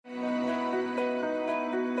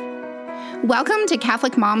Welcome to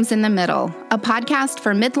Catholic Moms in the Middle, a podcast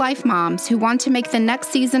for midlife moms who want to make the next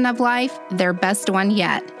season of life their best one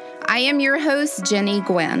yet. I am your host, Jenny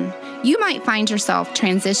Gwynn. You might find yourself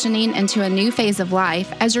transitioning into a new phase of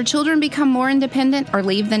life as your children become more independent or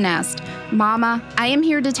leave the nest. Mama, I am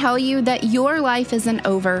here to tell you that your life isn't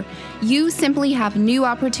over. You simply have new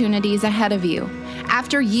opportunities ahead of you.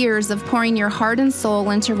 After years of pouring your heart and soul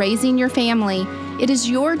into raising your family, it is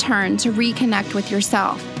your turn to reconnect with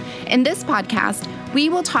yourself. In this podcast, we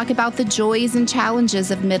will talk about the joys and challenges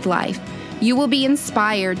of midlife. You will be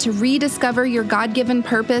inspired to rediscover your God-given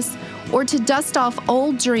purpose or to dust off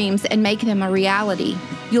old dreams and make them a reality.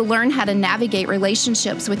 You'll learn how to navigate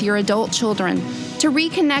relationships with your adult children, to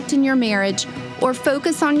reconnect in your marriage, or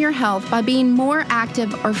focus on your health by being more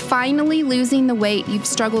active or finally losing the weight you've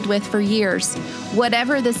struggled with for years.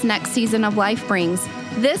 Whatever this next season of life brings,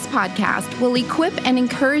 this podcast will equip and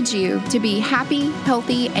encourage you to be happy,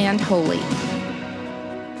 healthy, and holy.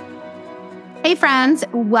 Hey friends,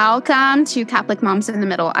 welcome to Catholic Moms in the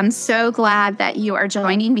Middle. I'm so glad that you are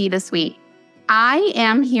joining me this week. I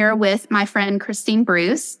am here with my friend Christine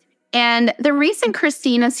Bruce, and the reason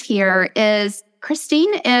Christine is here is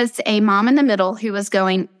Christine is a mom in the middle who is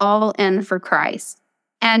going all in for Christ.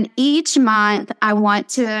 And each month, I want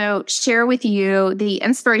to share with you the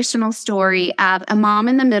inspirational story of a mom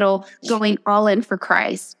in the middle going all in for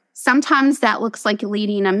Christ. Sometimes that looks like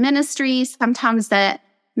leading a ministry. Sometimes that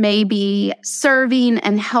may be serving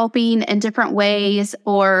and helping in different ways,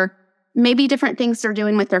 or maybe different things they're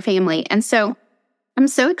doing with their family. And so I'm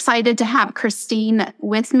so excited to have Christine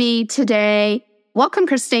with me today. Welcome,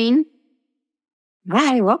 Christine.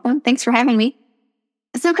 Hi, welcome. Thanks for having me.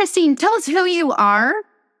 So, Christine, tell us who you are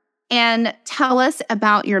and tell us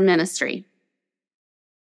about your ministry.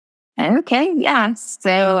 Okay, yeah.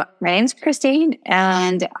 So my name's Christine,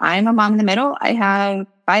 and I'm a mom in the middle. I have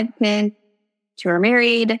 5 kids, 2 are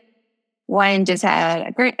married, 1 just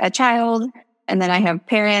had a child, and then I have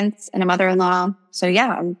parents and a mother-in-law. So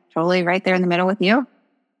yeah, I'm totally right there in the middle with you.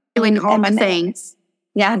 Doing all the things.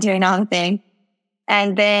 Yeah, doing all the things.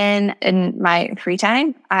 And then in my free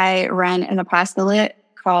time, I run an apostolate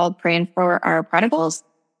called Praying for Our Prodigals.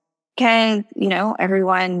 Because,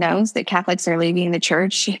 everyone knows that Catholics are leaving the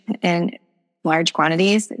church in large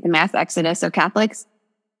quantities, the mass exodus of Catholics.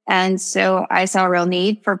 And so I saw a real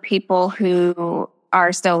need for people who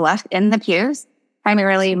are still left in the pews,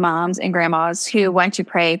 primarily moms and grandmas who want to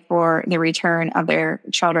pray for the return of their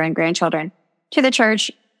children, grandchildren to the church.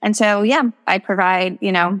 And so, I provide,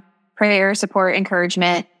 prayer, support,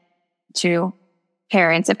 encouragement to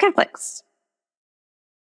parents of Catholics.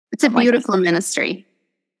 It's a beautiful ministry.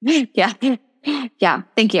 Yeah. Yeah.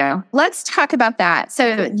 Thank you. Let's talk about that.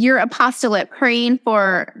 So your apostolate, praying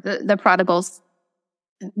for the prodigals.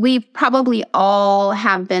 We probably all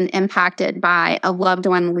have been impacted by a loved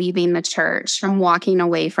one leaving the church, from walking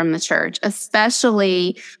away from the church,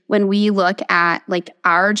 especially when we look at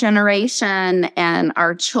our generation and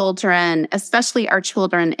our children, especially our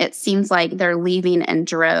children. It seems like they're leaving in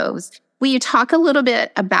droves. Will you talk a little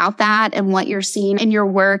bit about that and what you're seeing in your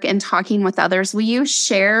work and talking with others? Will you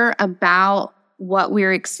share about what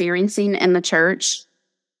we're experiencing in the church?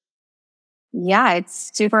 Yeah,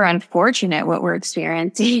 it's super unfortunate what we're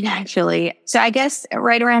experiencing, actually. So I guess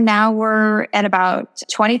right around now, we're at about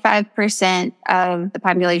 25% of the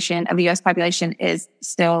population, of the U.S. population, is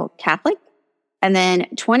still Catholic. And then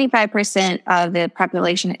 25% of the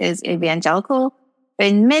population is evangelical.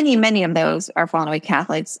 And many of those are fallen away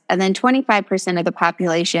Catholics. And then 25% of the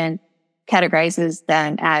population categorizes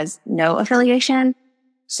them as no affiliation.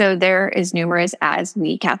 So they're as numerous as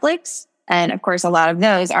we Catholics. And of course, a lot of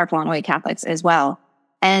those are fallen away Catholics as well.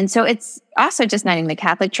 And so it's also just not even the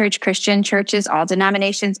Catholic Church. Christian churches, all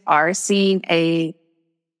denominations are seeing a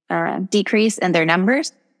decrease in their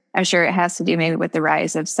numbers. I'm sure it has to do maybe with the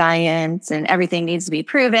rise of science and everything needs to be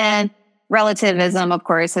proven. Relativism, of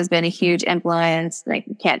course, has been a huge influence.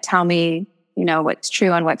 You can't tell me, what's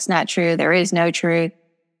true and what's not true. There is no truth.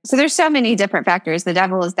 So there's so many different factors. The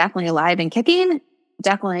devil is definitely alive and kicking,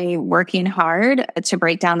 definitely working hard to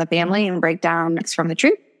break down the family and break down from the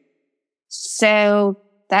truth. So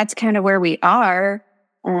that's kind of where we are.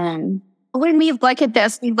 When we look at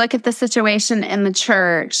this, we look at the situation in the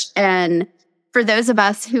church. And for those of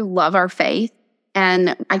us who love our faith,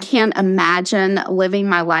 and I can't imagine living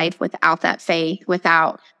my life without that faith,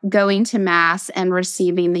 without going to Mass and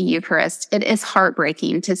receiving the Eucharist. It is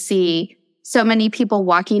heartbreaking to see so many people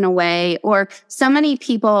walking away, or so many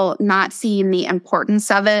people not seeing the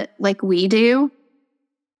importance of it like we do.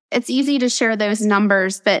 It's easy to share those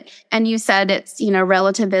numbers, and you said it's,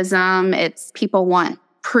 relativism, it's people want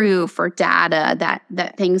proof or data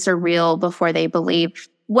that things are real before they believe.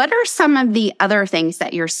 What are some of the other things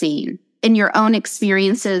that you're seeing in your own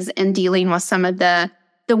experiences in dealing with some of the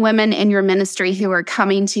women in your ministry who are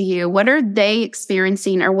coming to you? What are they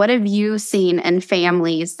experiencing, or what have you seen in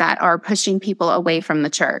families that are pushing people away from the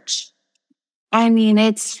church? I mean,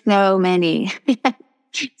 it's so many,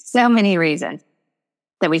 so many reasons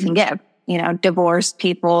that we can give. Divorced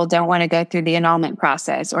people don't want to go through the annulment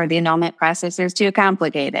process, or the annulment process is too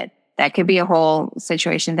complicated. That could be a whole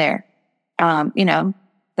situation there. The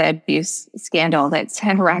abuse scandal that's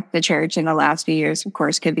rocked the church in the last few years, of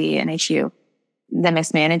course, could be an issue. The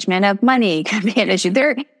mismanagement of money could be an issue.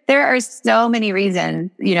 There are so many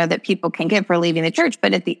reasons, that people can give for leaving the church.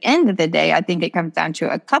 But at the end of the day, I think it comes down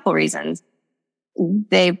to a couple reasons.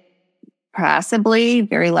 They possibly,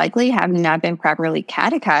 very likely, have not been properly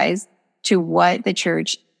catechized to what the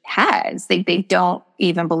church has. They don't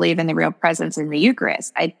even believe in the real presence in the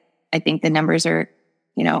Eucharist. I think the numbers are,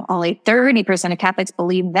 only 30% of Catholics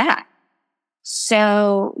believe that.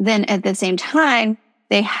 So then at the same time,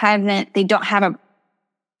 they don't have a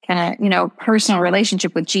kind of, personal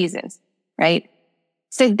relationship with Jesus, right?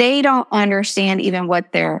 So they don't understand even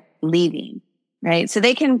what they're leaving, right? So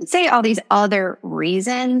they can say all these other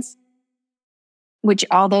reasons, which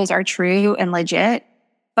all those are true and legit.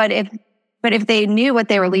 But if they knew what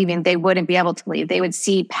they were leaving, they wouldn't be able to leave. They would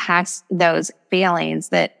see past those failings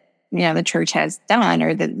that, the church has done,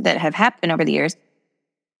 or that have happened over the years.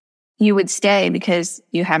 You would stay because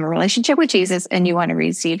you have a relationship with Jesus and you want to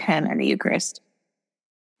receive him in the Eucharist.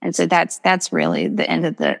 And so that's really the end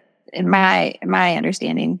of in my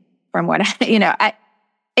understanding from what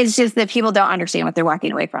it's just that people don't understand what they're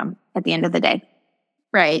walking away from at the end of the day.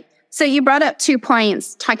 Right. So you brought up 2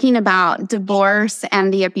 points talking about divorce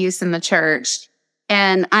and the abuse in the church.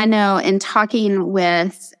 And I know in talking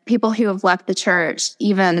with people who have left the church,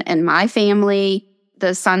 even in my family,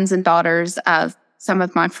 the sons and daughters of some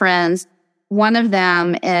of my friends, one of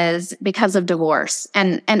them is because of divorce.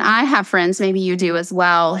 And I have friends, maybe you do as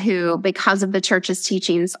well, who, because of the church's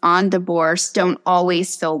teachings on divorce, don't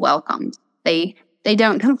always feel welcomed. They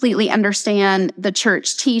don't completely understand the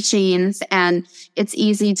church teachings, and it's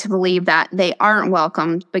easy to believe that they aren't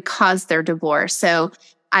welcomed because they're divorced. So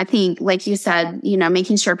I think, like you said,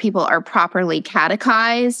 making sure people are properly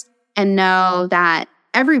catechized and know that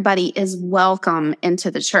everybody is welcome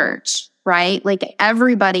into the church, right? Like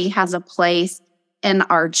everybody has a place in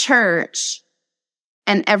our church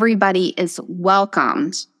and everybody is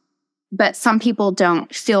welcomed, but some people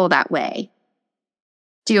don't feel that way.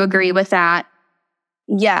 Do you agree with that?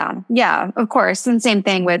 Yeah, of course. And same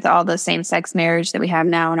thing with all the same-sex marriage that we have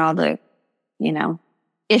now and all the,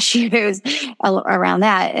 issues around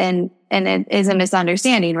that. And it is a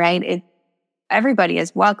misunderstanding, right? Everybody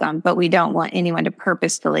is welcome, but we don't want anyone to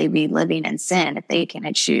purposefully be living in sin if they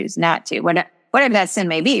can choose not to. Whatever that sin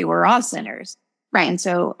may be, we're all sinners. Right. And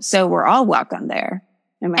so we're all welcome there.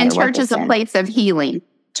 No matter and church is a place of healing.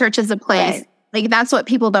 Church is a place, right. Like that's what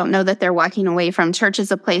people don't know that they're walking away from. Church is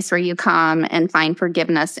a place where you come and find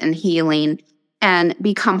forgiveness and healing and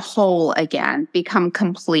become whole again, become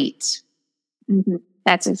complete. Mm-hmm.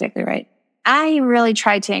 That's exactly right. I really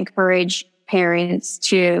try to encourage parents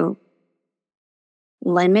to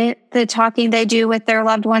limit the talking they do with their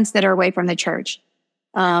loved ones that are away from the church.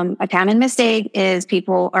 A common mistake is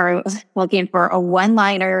people are looking for a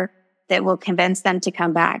one-liner that will convince them to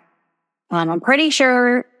come back. I'm pretty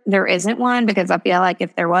sure there isn't one, because I feel like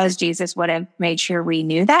if there was, Jesus would have made sure we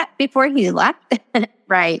knew that before he left.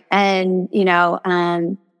 Right. And,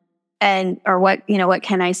 what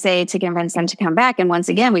can I say to convince them to come back? And once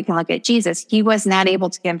again, we can look at Jesus. He was not able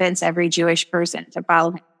to convince every Jewish person to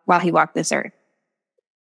follow him while he walked this earth.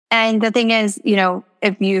 And the thing is,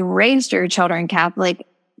 if you raised your children Catholic,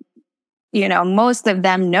 most of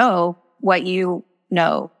them know what you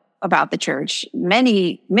know about the church.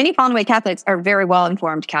 Many fallen away Catholics are very well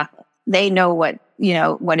informed Catholics. They know what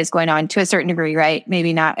is going on to a certain degree, right?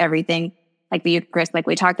 Maybe not everything like the Eucharist, like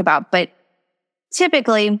we talked about, but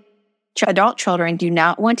typically adult children do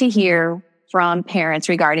not want to hear from parents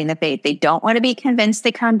regarding the faith. They don't want to be convinced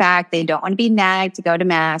to come back. They don't want to be nagged to go to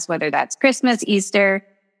mass, whether that's Christmas, Easter,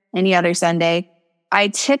 any other Sunday. I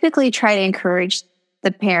typically try to encourage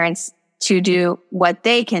the parents to do what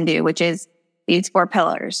they can do, which is these 4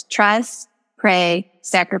 pillars: trust, pray,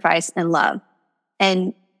 sacrifice, and love.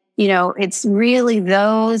 And, it's really,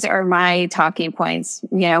 those are my talking points,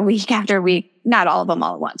 week after week, not all of them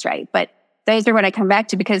all at once, right? But those are what I come back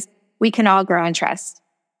to, because we can all grow in trust.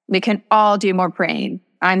 We can all do more praying.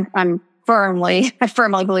 I firmly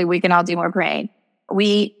believe we can all do more praying.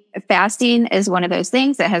 We fasting is one of those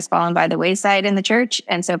things that has fallen by the wayside in the church.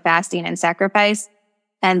 And so fasting and sacrifice,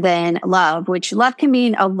 and then love, which love can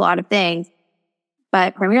mean a lot of things.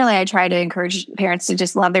 But primarily, I try to encourage parents to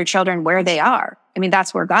just love their children where they are. I mean,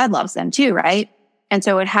 that's where God loves them too, right? And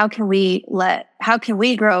so how can we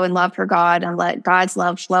grow in love for God and let God's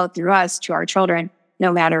love flow through us to our children,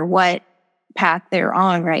 no matter what path they're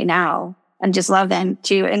on right now, and just love them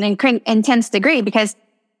to an intense degree, because,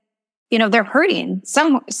 they're hurting.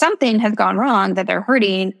 Something has gone wrong that they're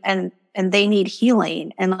hurting, and they need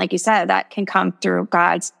healing. And like you said, that can come through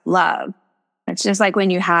God's love. It's just like when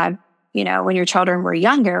you have, when your children were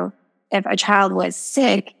younger, if a child was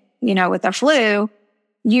sick, with the flu,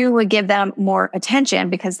 you would give them more attention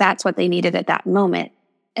because that's what they needed at that moment.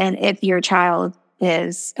 And if your child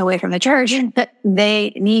is away from the church,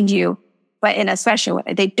 they need you, but in a special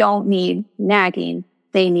way. They don't need nagging.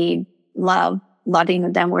 They need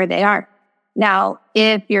loving them where they are. Now,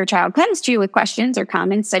 if your child comes to you with questions or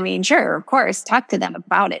comments, I mean, sure, of course, talk to them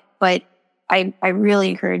about it. But I really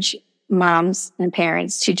encourage moms and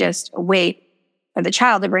parents to just wait for the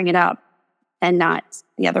child to bring it up and not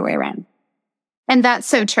the other way around. And that's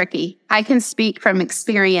so tricky. I can speak from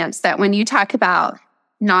experience that when you talk about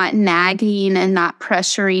not nagging and not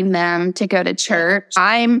pressuring them to go to church,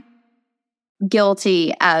 I'm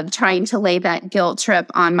guilty of trying to lay that guilt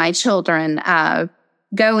trip on my children of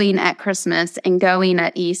going at Christmas and going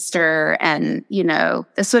at Easter. And,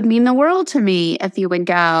 this would mean the world to me if you would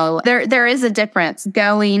go. There is a difference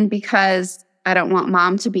going because I don't want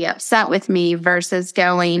mom to be upset with me versus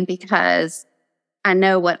going because I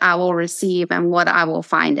know what I will receive and what I will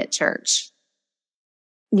find at church.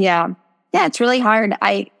 Yeah. Yeah, it's really hard.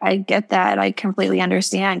 I get that. I completely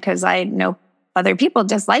understand, because I know other people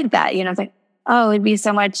just like that. It's like, oh, it means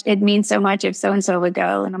so much if so-and-so would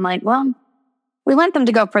go. And I'm like, well, we want them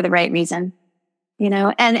to go for the right reason,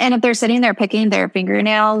 and if they're sitting there picking their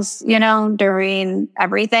fingernails, during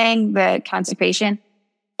everything, the consecration,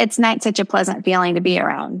 it's not such a pleasant feeling to be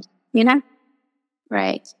around,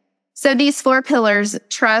 Right. So these 4 pillars: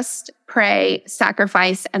 trust, pray,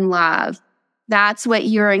 sacrifice, and love. That's what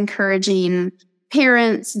you're encouraging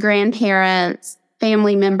parents, grandparents,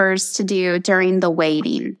 family members to do during the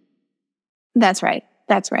waiting. That's right.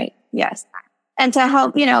 Yes. And to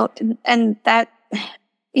help, and that,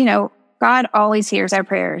 God always hears our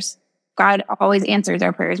prayers. God always answers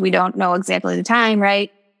our prayers. We don't know exactly the time,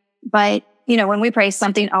 right? But, when we pray,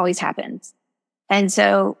 something always happens. And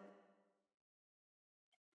so,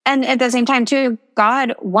 and at the same time too,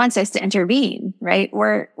 God wants us to intervene, right?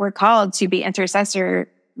 We're called to be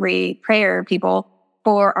intercessory prayer people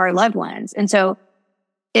for our loved ones. And so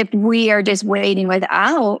if we are just waiting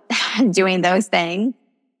without doing those things,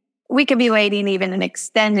 we could be waiting even an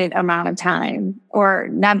extended amount of time, or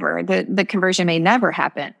never. The conversion may never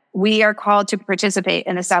happen. We are called to participate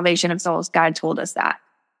in the salvation of souls. God told us that.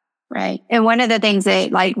 Right. And one of the things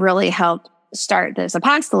that really helped start this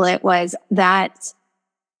apostolate was that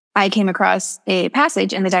I came across a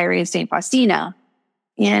passage in the Diary of St. Faustina.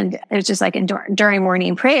 And it was just like during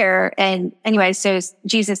morning prayer. And anyway, so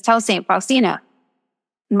Jesus tells St. Faustina,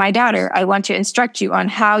 "My daughter, I want to instruct you on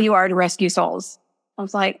how you are to rescue souls." I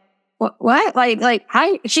was like, what? Like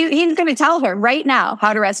how he's going to tell her right now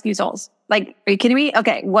how to rescue souls. Like, are you kidding me?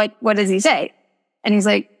 Okay. What does he say? And he's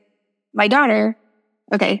like, "My daughter,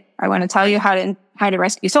 okay, I want to tell you how to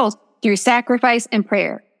rescue souls through sacrifice and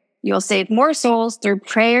prayer. You'll save more souls through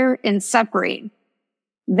prayer and suffering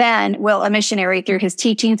than will a missionary through his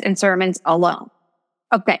teachings and sermons alone."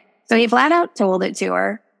 Okay. So he flat out told it to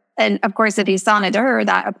her. And of course, if he's telling it to her,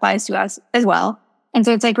 that applies to us as well. And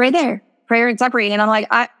so it's like right there, prayer and suffering. And I'm like,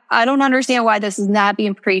 I don't understand why this is not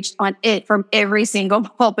being preached on it from every single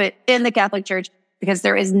pulpit in the Catholic Church, because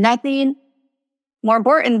there is nothing more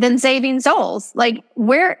important than saving souls. Like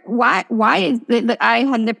why is it, I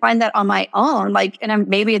had to find that on my own? Like, and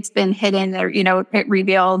maybe it's been hidden or, it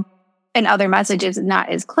revealed in other messages, not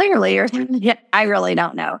as clearly, or I really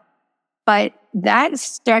don't know. But that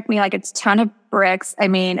struck me like it's a ton of bricks. I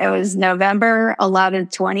mean, it was November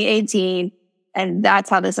 11th, 2018. And that's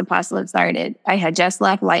how this apostolate started. I had just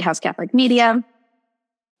left Lighthouse Catholic Media,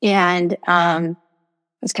 and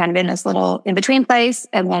was kind of in this little in-between place.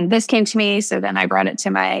 And then this came to me. So then I brought it to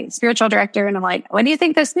my spiritual director, and I'm like, "What do you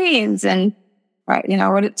think this means?" And,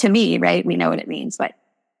 to me, right? We know what it means. But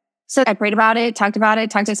so I prayed about it, talked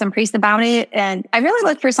to some priest about it. And I really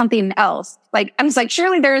looked for something else. Like, I'm just like,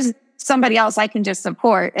 surely there's somebody else I can just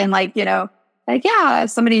support. And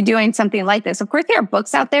somebody doing something like this. Of course, there are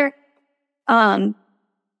books out there.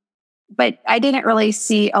 But I didn't really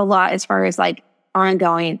see a lot as far as like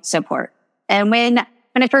ongoing support. And when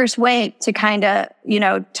when I first went to kind of,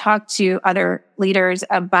 talk to other leaders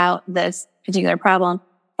about this particular problem,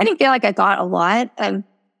 I didn't feel like I got a lot of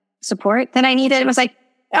support that I needed. It was like,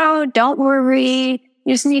 oh, don't worry.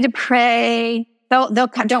 You just need to pray.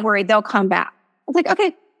 Don't worry. They'll come back. I was like,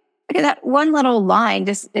 okay, that one little line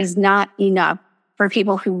just is not enough for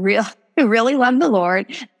people who really love the Lord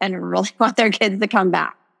and really want their kids to come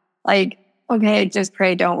back. Like, okay, just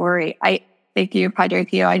pray. Don't worry. Thank you, Padre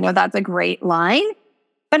Pio. I know that's a great line,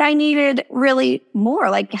 but I needed really more.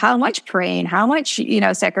 Like, how much praying, how much,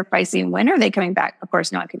 sacrificing, when are they coming back? Of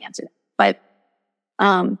course, no one can answer that. But,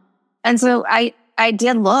 and so I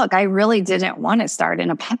did look. I really didn't want to start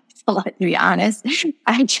in a peninsula, to be honest.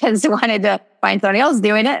 I just wanted to find somebody else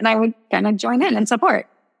doing it and I would kind of join in and support.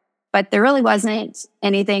 But there really wasn't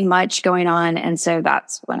anything much going on. And so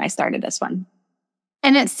that's when I started this one.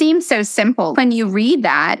 And it seems so simple. When you read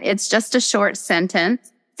that, it's just a short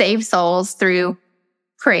sentence, save souls through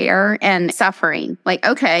prayer and suffering. Like,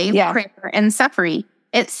 okay, prayer and suffering.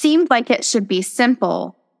 It seemed like it should be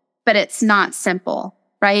simple, but it's not simple,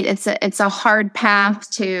 right? It's a hard path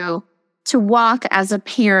to walk as a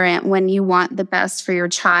parent when you want the best for your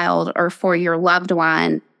child or for your loved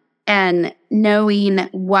one and knowing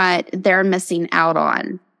what they're missing out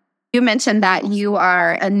on. You mentioned that you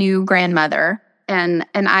are a new grandmother and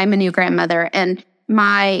I'm a new grandmother, and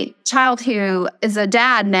my child who is a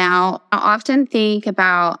dad now, I often think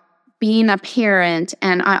about being a parent,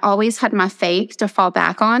 and I always had my faith to fall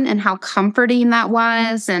back on and how comforting that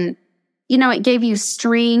was. And, it gave you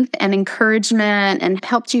strength and encouragement and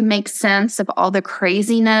helped you make sense of all the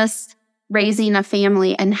craziness raising a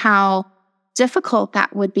family and how difficult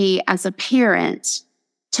that would be as a parent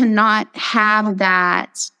to not have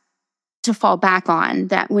that to fall back on,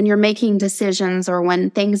 that when you're making decisions or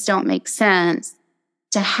when things don't make sense,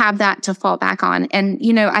 to have that to fall back on. And,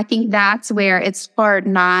 I think that's where it's hard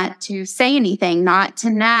not to say anything, not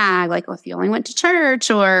to nag, like, well, if you only went to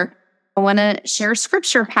church, or I want to share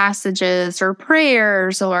scripture passages or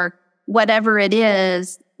prayers or whatever it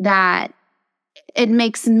is, that it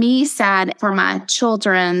makes me sad for my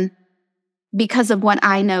children because of what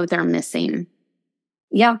I know they're missing.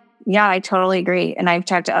 Yeah, I totally agree. And I've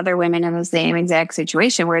talked to other women in the same exact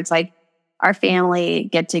situation where it's like our family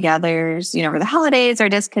get-togethers, over the holidays are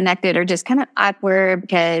disconnected or just kind of awkward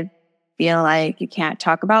because feel like you can't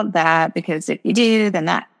talk about that because if you do, then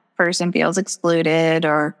that person feels excluded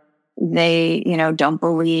or they, don't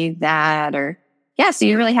believe that so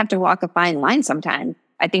you really have to walk a fine line sometimes.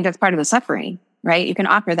 I think that's part of the suffering, right? You can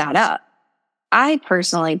offer that up. I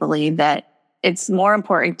personally believe that it's more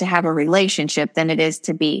important to have a relationship than it is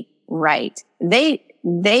to be right. They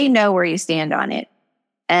know where you stand on it.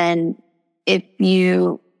 And if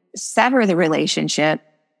you sever the relationship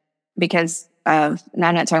because of, and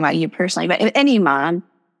I'm not talking about you personally, but if any mom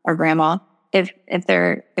or grandma, if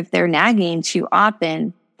they're nagging too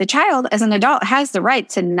often, the child as an adult has the right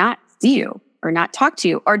to not see you or not talk to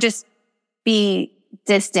you or just be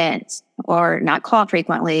distant or not call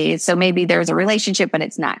frequently. So maybe there's a relationship, but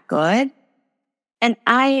it's not good. And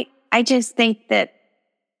I just think that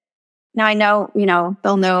now I know,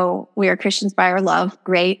 they'll know we are Christians by our love.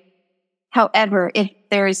 Great. However, if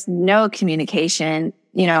there's no communication,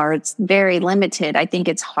 or it's very limited, I think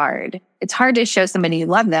it's hard. It's hard to show somebody you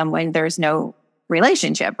love them when there's no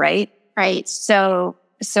relationship, right? Right. So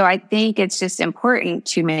I think it's just important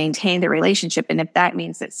to maintain the relationship. And if that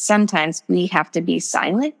means that sometimes we have to be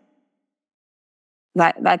silent,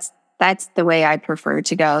 that's the way I prefer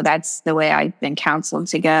to go. That's the way I've been counseled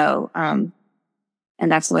to go.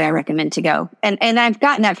 And that's the way I recommend to go. And I've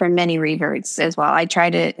gotten that from many reverts as well. I try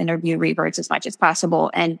to interview reverts as much as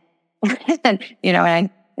possible. And, is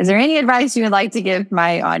there any advice you would like to give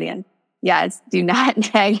my audience? Yes. Do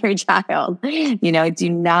not nag your child. Do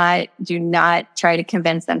not try to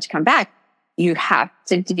convince them to come back. You have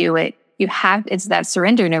to do it. It's that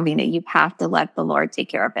surrender novena. You have to let the Lord take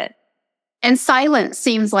care of it. And silence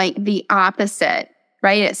seems like the opposite,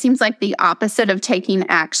 right? It seems like the opposite of taking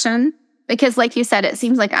action. Because like you said, it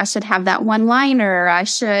seems like I should have that one-liner. I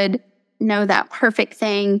should know that perfect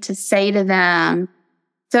thing to say to them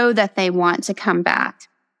so that they want to come back.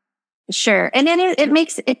 Sure. And then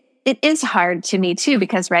it is hard to me too,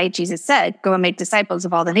 because, right, Jesus said, go and make disciples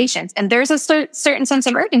of all the nations. And there's a certain sense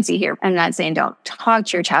of urgency here. I'm not saying don't talk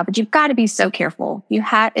to your child, but you've got to be so careful.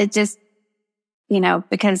 Because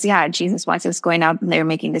Jesus wants us going out and they're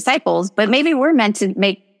making disciples, but maybe we're meant to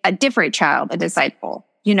make a different child a disciple.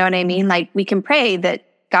 You know what I mean? Like we can pray that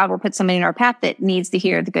God will put somebody in our path that needs to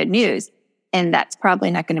hear the good news. And that's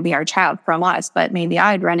probably not going to be our child from us, but maybe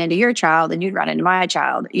I'd run into your child and you'd run into my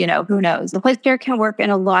child. Who knows? The Holy Spirit can work in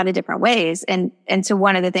a lot of different ways. And so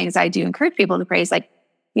one of the things I do encourage people to pray is like,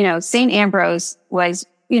 St. Ambrose was,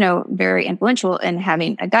 very influential in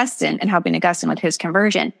having Augustine and helping Augustine with his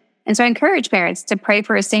conversion. And so I encourage parents to pray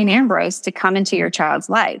for a St. Ambrose to come into your child's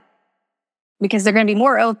life, because they're going to be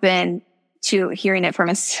more open to hearing it from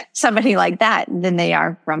somebody like that than they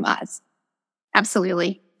are from us.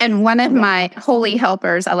 Absolutely. And one of my holy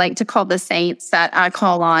helpers, I like to call the saints that I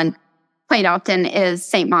call on quite often, is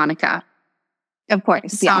St. Monica. Of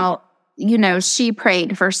course. So, she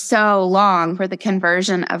prayed for so long for the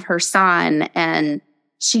conversion of her son, and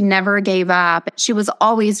she never gave up. She was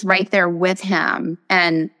always right there with him.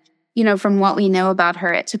 And, from what we know about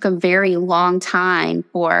her, it took a very long time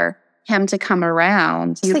for him to come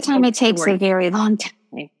around. The time it takes a very long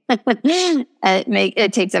time.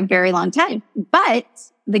 It takes a very long time. But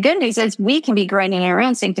the good news is we can be growing in our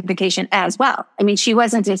own sanctification as well. I mean, she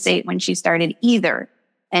wasn't a saint when she started either,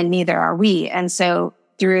 and neither are we. And so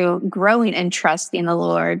through growing and trusting the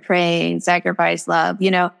Lord, praying, sacrifice, love,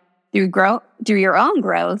 through your own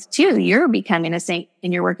growth too, you're becoming a saint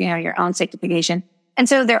and you're working on your own sanctification. And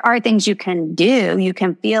so there are things you can do. You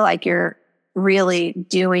can feel like you're really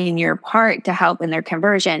doing your part to help in their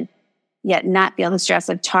conversion, yet not feel the stress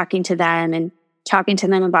of talking to them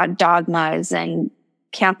about dogmas and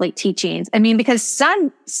Catholic teachings. I mean, because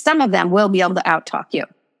some of them will be able to out-talk you,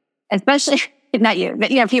 especially not you, but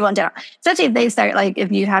people in general. Especially if they start, like, if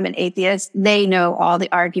you have an atheist, they know all the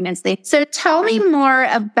arguments. So tell me more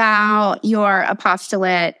about your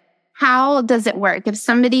apostolate. How does it work? If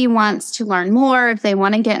somebody wants to learn more, if they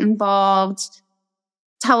want to get involved,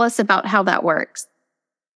 tell us about how that works.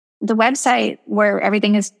 The website where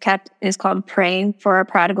everything is kept is called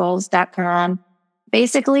prayingforaprodigals.com.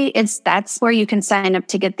 Basically, that's where you can sign up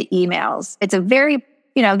to get the emails. It's a very,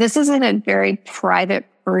 this isn't a very private,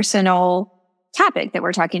 personal topic that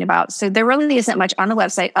we're talking about. So there really isn't much on the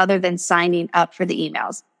website other than signing up for the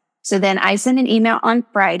emails. So then I send an email on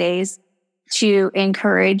Fridays to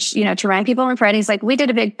encourage, to remind people on Fridays. Like, we did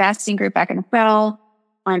a big fasting group back in the fall.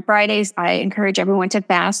 On Fridays, I encourage everyone to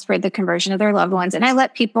fast for the conversion of their loved ones. And I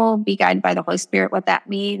let people be guided by the Holy Spirit what that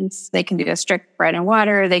means. They can do a strict bread and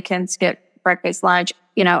water. They can skip breakfast, lunch,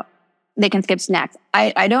 they can skip snacks.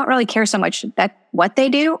 I don't really care so much what they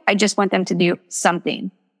do. I just want them to do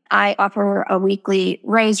something. I offer a weekly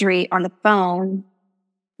rosary on the phone,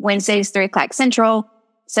 Wednesdays, 3:00 Central.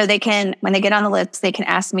 So they can, when they get on the list, they can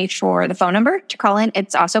ask me for the phone number to call in.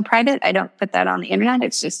 It's also private. I don't put that on the internet.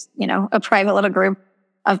 It's just, a private little group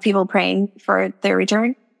of people praying for their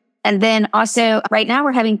return. And then also right now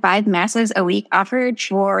we're having 5 masses a week offered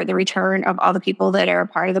for the return of all the people that are a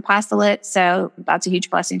part of the apostolate. So that's a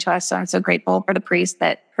huge blessing to us. So I'm so grateful for the priests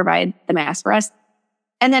that provide the mass for us.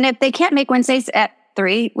 And then if they can't make Wednesdays at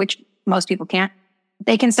 3, which most people can't,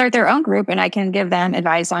 they can start their own group, and I can give them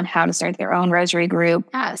advice on how to start their own rosary group.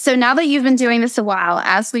 So now that you've been doing this a while,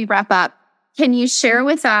 as we wrap up, can you share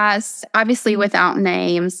with us, obviously without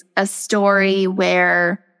names, a story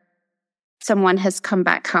where someone has come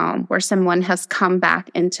back home, where someone has come back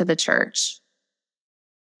into the church?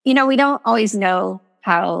 We don't always know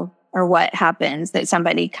how or what happens that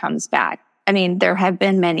somebody comes back. I mean, there have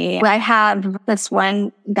been many. I have this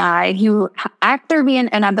one guy who, after being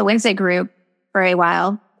in the Wednesday group for a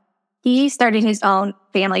while, he started his own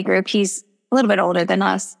family group. He's a little bit older than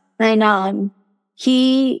us. And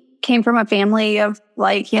he came from a family of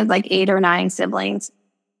he had 8 or 9 siblings.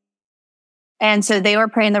 And so they were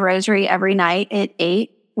praying the rosary every night at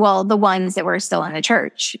 8. Well, the ones that were still in the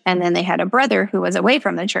church. And then they had a brother who was away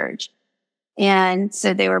from the church. And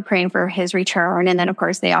so they were praying for his return. And then, of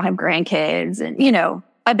course, they all have grandkids and,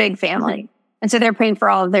 a big family. And so they're praying for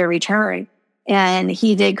all of their return. And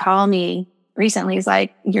he did call me recently. He's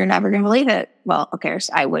like, "You're never going to believe it." Well, of course,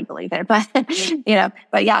 I would believe it. But,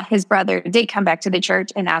 but yeah, his brother did come back to the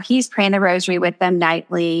church. And now he's praying the rosary with them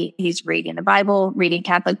nightly. He's reading the Bible, reading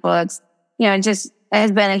Catholic books. It just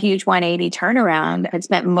has been a huge 180 turnaround. Had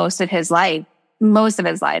spent most of his life,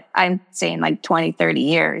 I'm saying 20, 30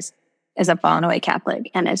 years, as a fallen away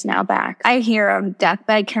Catholic, and is now back. I hear of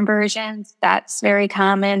deathbed conversions. That's very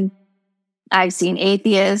common. I've seen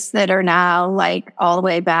atheists that are now all the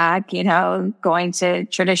way back, going to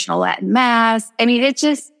traditional Latin mass. I mean, it's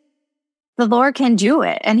just, the Lord can do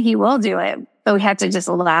it and he will do it, but we have to just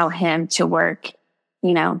allow him to work,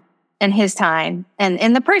 in his time and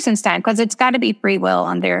in the person's time, because it's got to be free will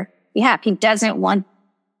on their behalf. He doesn't want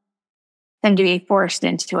them to be forced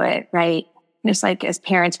into it, right? Just like as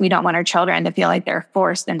parents, we don't want our children to feel like they're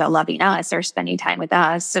forced into loving us or spending time with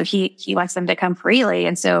us. So he wants them to come freely.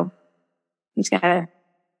 And so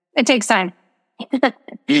It takes time.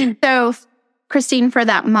 So, Christine, for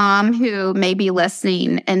that mom who may be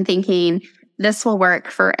listening and thinking, this will work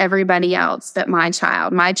for everybody else but my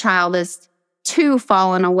child is too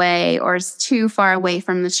fallen away or is too far away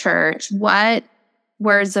from the church, what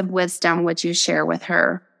words of wisdom would you share with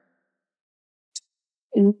her?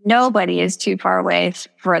 Nobody is too far away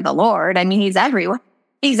for the Lord. I mean, he's everywhere.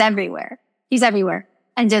 He's everywhere. He's everywhere.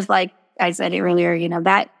 And just like I said earlier,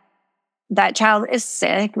 that child is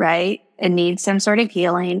sick, right? And needs some sort of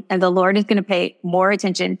healing. And the Lord is going to pay more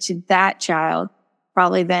attention to that child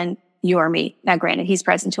probably than you or me. Now, granted, he's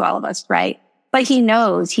present to all of us, right? But he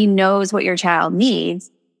knows what your child needs,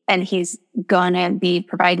 and he's going to be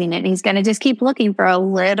providing it. And he's going to just keep looking for a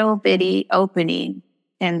little bitty opening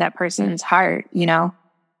in that person's heart,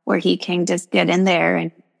 where he can just get in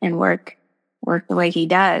there and work the way he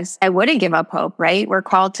does. I wouldn't give up hope, right? We're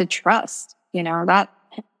called to trust, that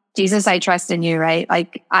Jesus, I trust in you, right?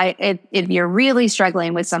 Like if you're really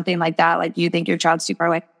struggling with something like that, like you think your child's too far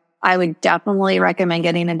away, I would definitely recommend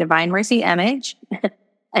getting a Divine Mercy image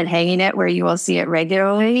and hanging it where you will see it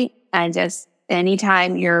regularly. And just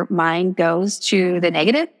anytime your mind goes to the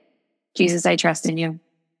negative, Jesus, I trust in you,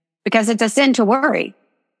 because it's a sin to worry.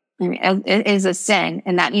 I mean, it is a sin,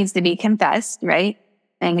 and that needs to be confessed, right?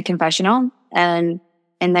 In the confessional. And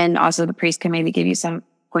then also the priest can maybe give you some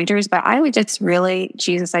pointers, but I would just really,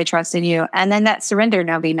 Jesus, I trust in you. And then that surrender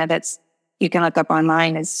novena you can look up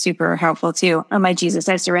online is super helpful too. Oh, my Jesus,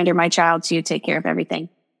 I surrender my child to you. Take care of everything.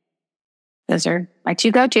 Those are my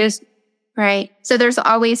two go-tos. Right. So there's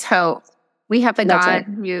always hope. We have a God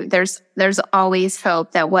who there's always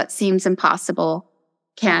hope that what seems impossible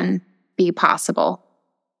can be possible.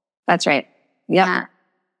 That's right. Yep. Yeah.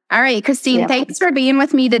 All right, Christine, thanks for being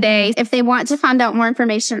with me today. If they want to find out more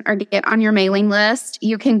information or to get on your mailing list,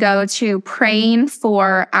 you can go to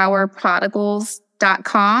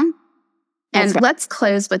prayingforourprodigals.com. And let's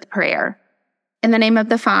close with prayer. In the name of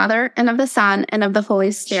the Father, and of the Son, and of the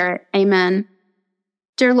Holy Spirit. Amen.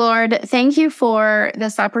 Dear Lord, thank you for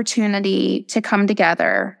this opportunity to come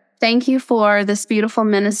together. Thank you for this beautiful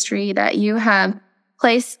ministry that you have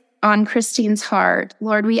placed on Christine's heart.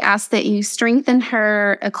 Lord, we ask that you strengthen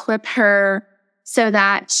her, equip her so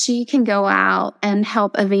that she can go out and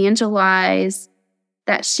help evangelize,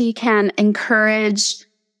 that she can encourage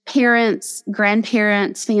parents,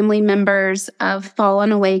 grandparents, family members of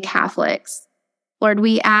fallen away Catholics. Lord,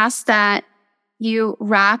 we ask that you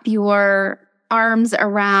wrap your arms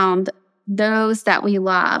around those that we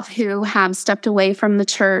love who have stepped away from the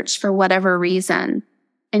church for whatever reason.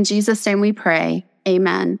 In Jesus' name we pray.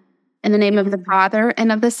 Amen. In the name of the Father,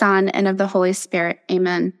 and of the Son, and of the Holy Spirit.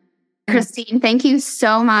 Amen. Christine, thank you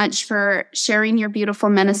so much for sharing your beautiful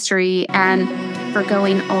ministry and for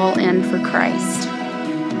going all in for Christ.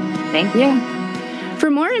 Thank you. For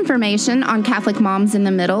more information on Catholic Moms in the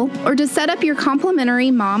Middle, or to set up your complimentary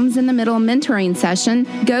Moms in the Middle mentoring session,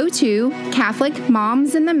 go to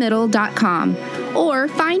CatholicMomsInTheMiddle.com or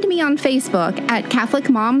find me on Facebook at Catholic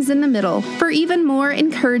Moms in the Middle for even more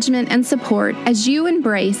encouragement and support as you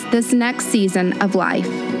embrace this next season of life.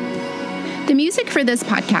 The music for this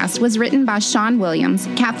podcast was written by Sean Williams,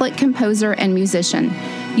 Catholic composer and musician.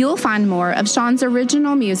 You'll find more of Sean's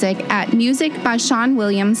original music at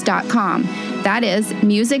musicbyseanwilliams.com. That is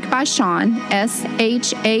Music by Sean,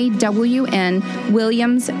 SHAWN,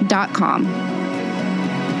 Williams.com.